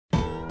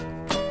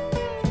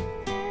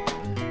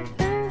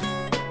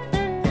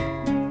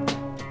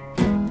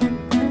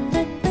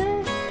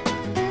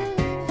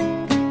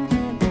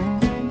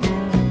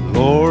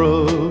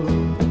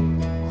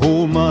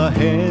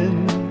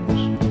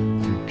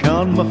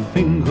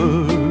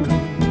fingers.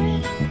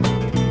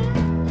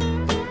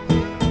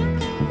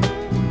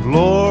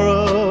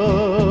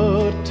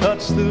 Laura,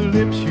 touch the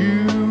lips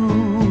you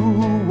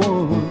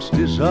once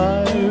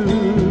desired.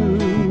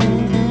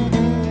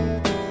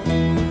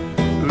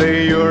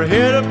 Lay your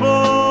head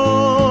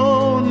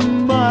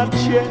upon my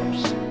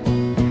chest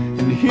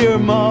and hear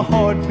my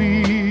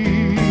heartbeat.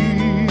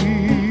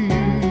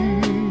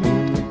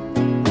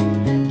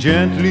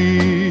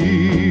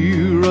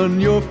 Gently run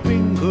your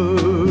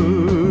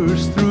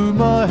fingers through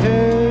my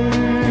hair.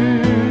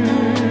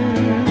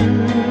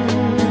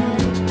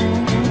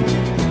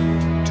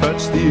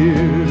 Touch the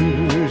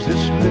ears that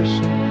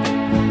listen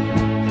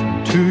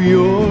to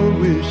your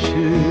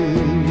wishes.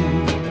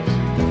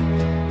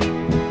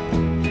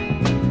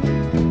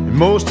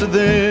 Most of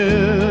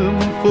them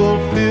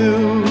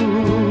fulfilled,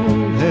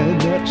 and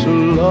that's a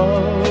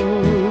lot.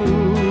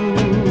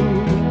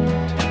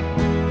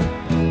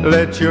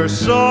 Let your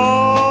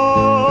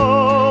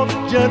soft,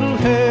 gentle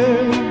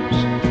hands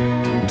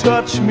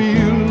touch me,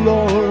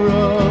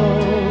 Laura,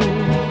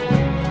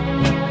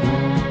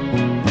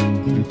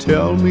 and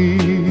tell me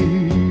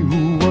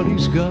what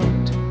he's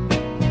got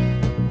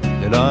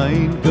that I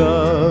ain't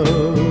got.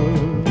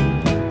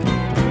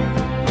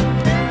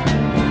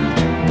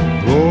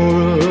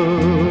 Laura,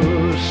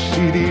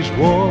 see these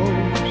walls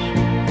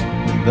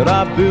that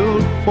I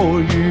built for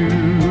you.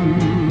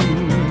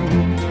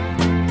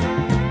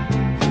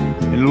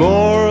 And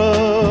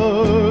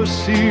Laura,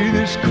 see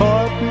this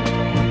carpet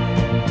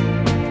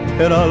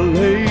that I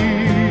laid.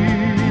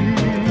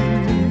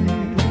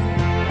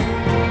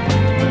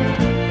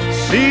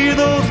 See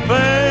those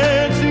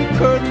fancy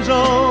curtains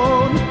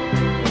on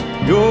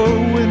your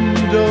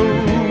window.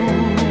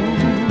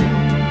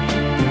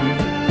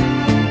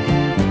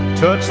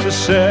 Touch the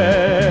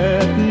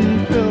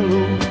satin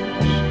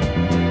pillows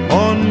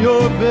on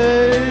your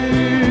bed.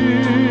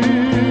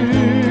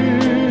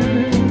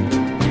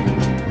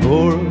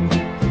 Laura,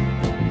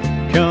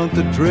 count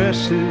the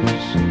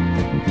dresses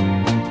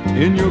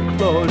in your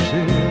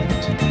closet.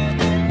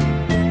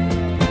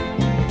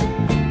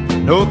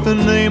 Note the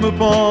name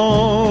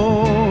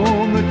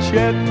upon the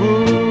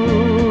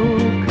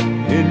checkbook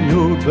in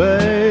your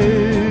bag.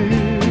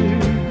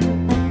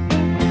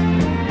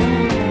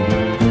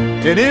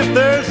 And if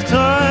there's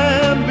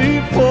time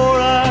before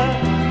I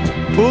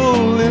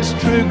pull this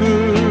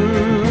trigger,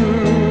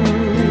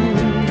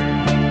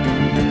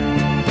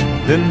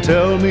 then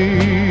tell me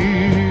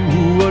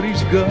what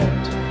he's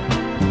got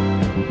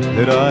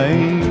that I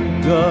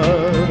ain't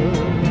got.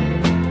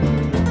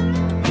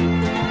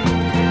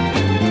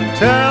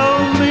 Tell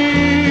me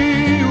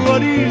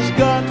what he's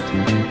got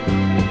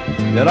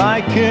that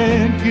I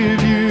can't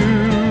give you.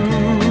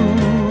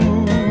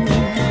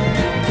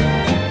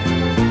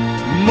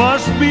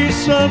 Must be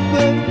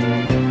something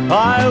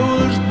I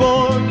was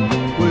born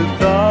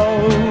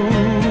without.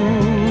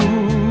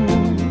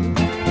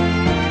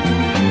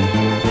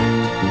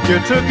 You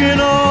took an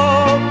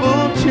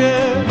awful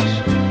chance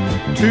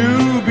to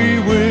be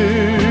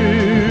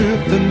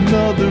with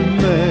another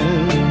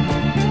man.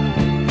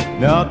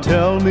 Now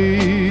tell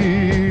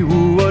me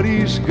what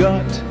he's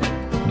got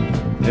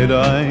that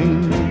I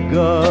ain't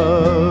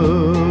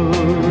got.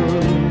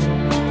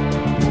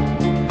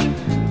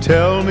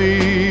 Tell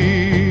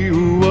me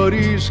what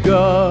he's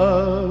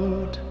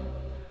got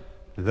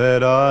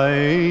that I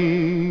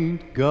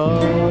ain't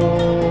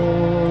got.